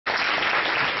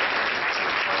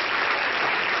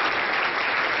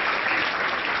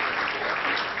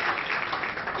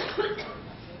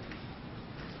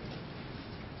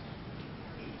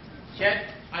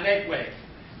Anekwe.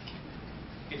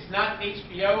 It's not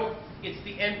HBO, it's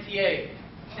the MTA.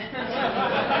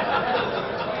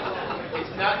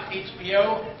 It's not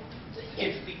HBO,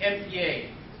 it's the MTA.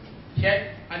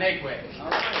 Chet Anekwe.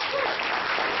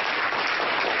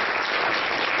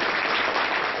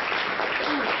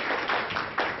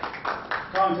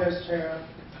 Contest chair,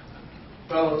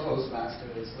 fellow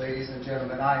Toastmasters, ladies and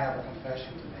gentlemen, I have a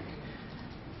confession to make.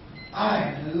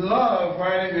 I love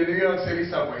riding the New York City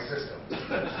subway system.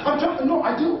 No,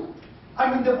 I do. I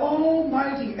mean, the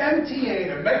almighty MTA,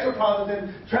 the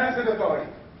Metropolitan Transit Authority.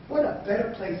 What a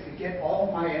better place to get all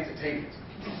my entertainment.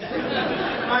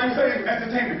 I'm saying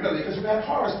entertainment, really, because we've had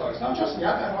horror stories. Now, trust me,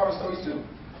 I've had horror stories, too.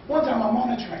 One time I'm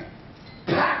on a train,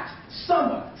 packed,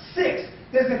 summer, 6.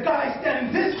 There's a guy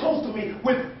standing this close to me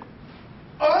with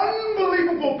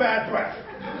unbelievable bad breath.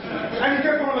 And he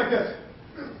kept going like this.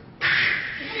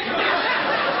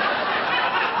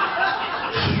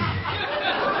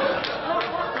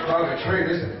 Oh, the train,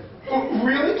 isn't it? Oh,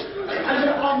 really? And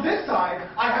then on this side,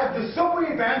 I have the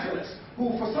subway evangelist,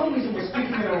 who for some reason was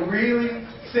speaking in a really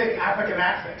thick African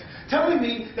accent, telling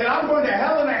me that I'm going to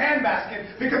hell in a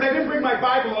handbasket because I didn't bring my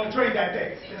Bible on the train that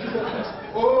day.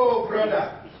 Oh,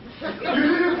 brother.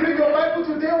 You didn't bring your Bible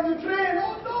today on the train.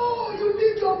 Oh, no, you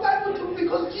need your Bible too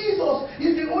because Jesus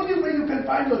is the only way you can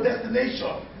find your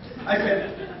destination. I said,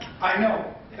 I know.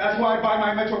 That's why I buy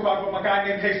my Metro card from a guy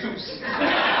named Jesus.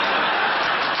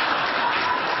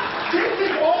 This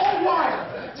is all wild.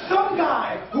 Some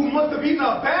guy who must have eaten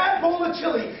a bad bowl of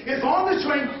chili is on the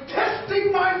train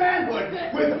testing my manhood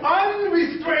with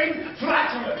unrestrained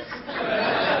flatulence.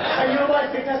 And you know why I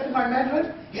say testing my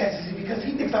manhood? Yes, because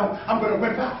he thinks I'm going to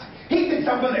whip out. He thinks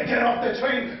I'm going to get off the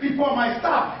train before my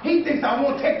stop. He thinks I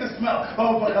won't take the smell.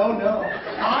 Oh, but oh no.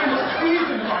 I'm a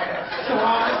seasoned rider, so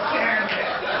I stand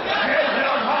there. Head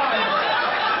held high.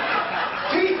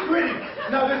 Teeth gritting.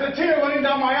 Now there's a tear running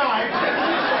down my eye.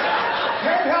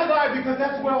 Head held high because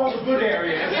that's where all the good air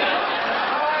is.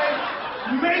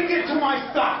 I make it to my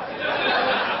stop.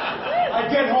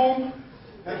 I get home,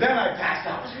 and then I pass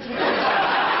out.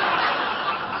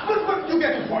 But you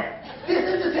get the point. It's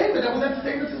entertainment. That was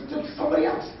entertainment to somebody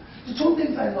else. The two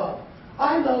things I love.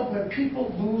 I love when people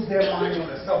lose their mind on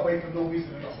the subway for no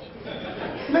reason at all.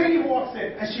 Lady walks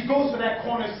in, and she goes for that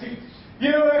corner seat. You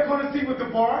know that corner seat with the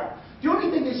bar? The only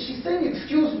thing is she's saying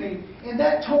excuse me in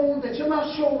that tone that you're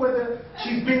not sure whether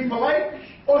she's being polite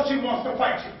or she wants to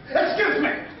fight you. Excuse me!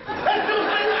 Excuse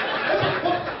me!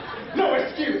 No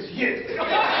excuse, yes.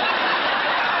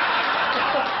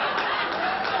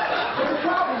 But the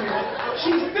problem is,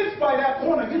 she sits by that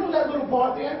corner. You know that little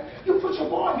bar there? You put your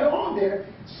arm there.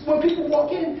 When people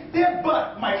walk in, their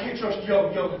butt might hit your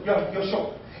shoulder.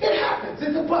 It happens.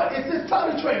 It's a butt. It's this type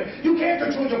of train. You can't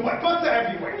control your butt. Butts are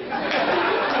everywhere.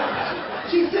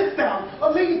 She sits down.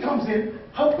 A lady comes in.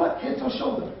 Her butt hits her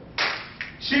shoulder.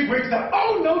 She breaks out.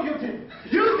 Oh, no, you didn't.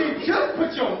 You did just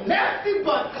put your nasty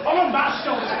butt on my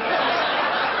shoulder.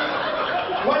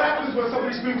 What happens when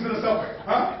somebody screams in the subway?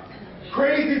 Huh?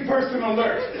 Crazy person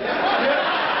alert.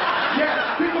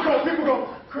 Yeah. People go,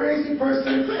 crazy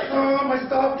person. I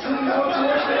stopped tuning out to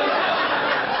our thing.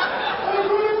 I'm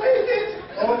going to make it.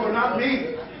 Oh, but not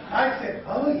me. I said,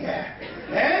 oh yeah,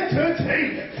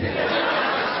 entertainment.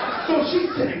 So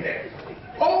she's sitting there,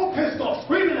 all pissed off,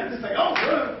 screaming at this thing. Oh,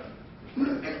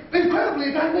 incredibly,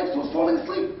 a guy next to us falling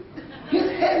asleep. His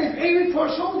head is aiming for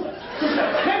her shoulder. So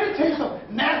every taste of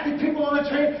nasty people on the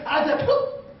train, I said,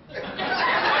 whoop.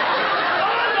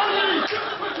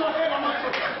 Put your head on my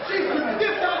shoulder. She's doing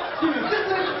this out, doing this,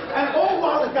 and all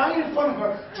while the guy in front of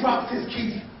her drops his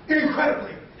keys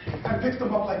incredibly and picks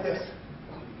them up like this.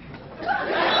 His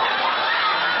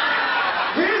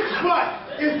butt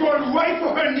is going right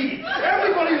for her knee.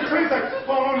 Everybody in the train's like,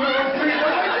 oh no, please.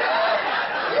 I'm like,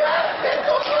 yes, it's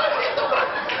so good, it's so good.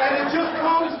 And it just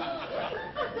comes,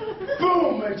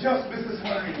 boom, and just misses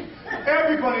her knee.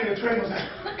 Everybody in the train was like,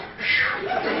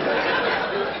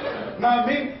 not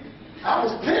me. I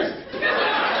was pissed.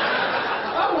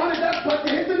 I wanted that butt to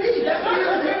hit the knee. That's what it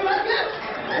was hit like this.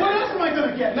 What else am I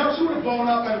going to get? Now, she would have blown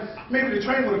up, and maybe the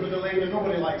train would have been delayed, and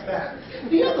nobody likes that.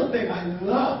 The other thing I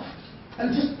love,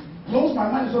 and it just blows my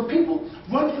mind, is when people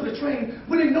run for the train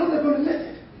when they know they're going to miss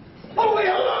it. Oh, wait,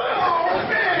 hello! Oh,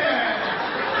 man!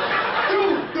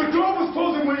 Dude, the door was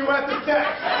closing when you were at the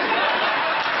steps.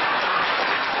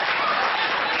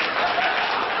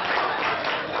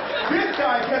 This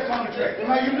guy gets on the train.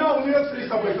 Now, you know, New York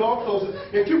City subway door closes.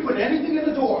 If you put anything in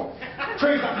the door,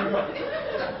 train's not going to go.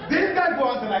 This guy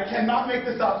goes, and I cannot make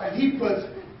this up, and he puts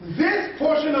this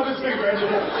portion of his finger in the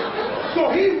door.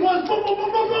 So he runs, boom, boom,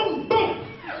 boom, boom, boom, boom.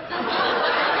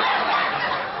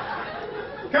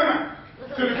 Come on.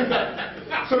 to the conductor.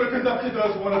 So the conductor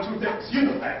does one or two things. You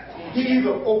know that. He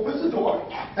either opens the door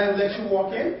and lets you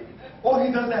walk in, or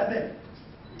he does that thing.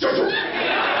 Choo-choo.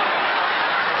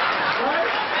 Right?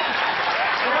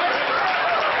 Right?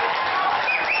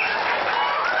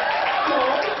 So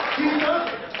he does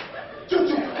it.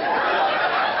 Choo-choo.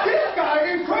 This guy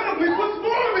incredibly puts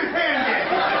more of his hand in.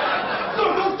 So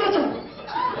it goes choo-choo.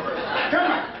 Come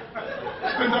on.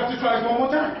 Conductor tries one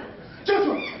more time.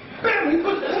 Choo-choo. Bam, he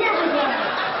puts more of his hand in.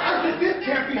 I said, this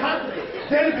can't be happening.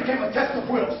 Then it became a test of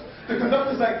wills. The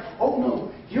conductor's like, oh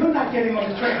no, you're not getting on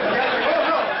the train. The guy's like, oh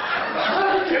no,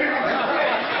 I'm getting on the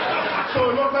train. So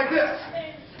it looked like this.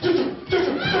 Choo-choo,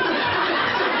 choo-choo, choo-choo.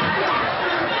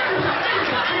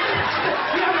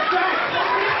 You understand?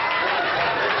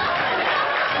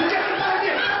 You get the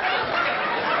idea?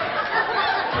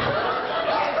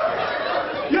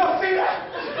 Y'all see that?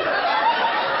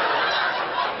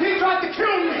 He tried to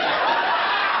kill me.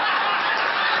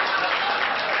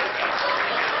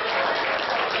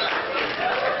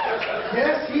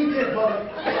 Yes, he did, brother.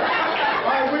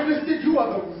 I witnessed it. You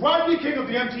are the Rodney King of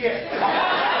the MTA.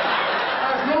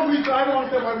 I have no reason. I don't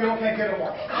understand why we all can't get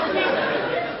along.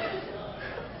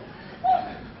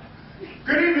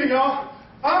 Good evening, y'all.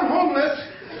 I'm homeless,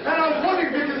 and I was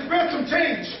wondering if you can spare some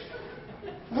change.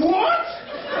 What?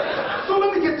 So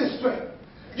let me get this straight.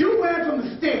 You ran from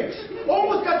the stairs,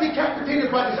 almost got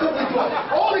decapitated by the subway door,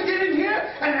 all to get in here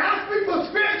and ask me for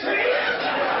spare change?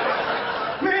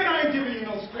 Man, I ain't giving you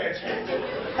no spare change.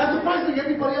 And surprisingly,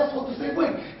 everybody else was the same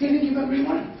way. They didn't give him any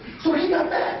money. So he got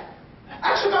mad.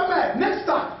 Actually got mad. Next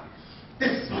stop.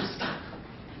 This is my stop.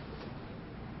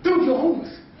 Dude, you're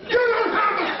homeless. You don't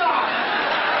have to stop!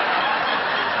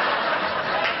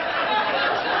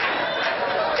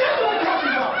 That's what I'm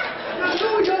talking about. Now,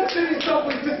 sure, York City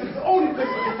subway system is the only place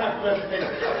for this type of reputation.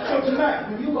 So tonight,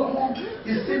 when you go home,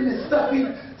 you're sitting there stuffy,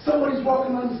 somebody's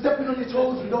walking on you, stepping on your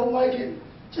toes, you don't like it,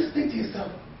 just think to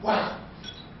yourself, wow,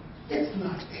 it's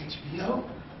not HBO,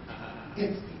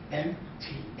 it's the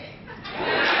MTA.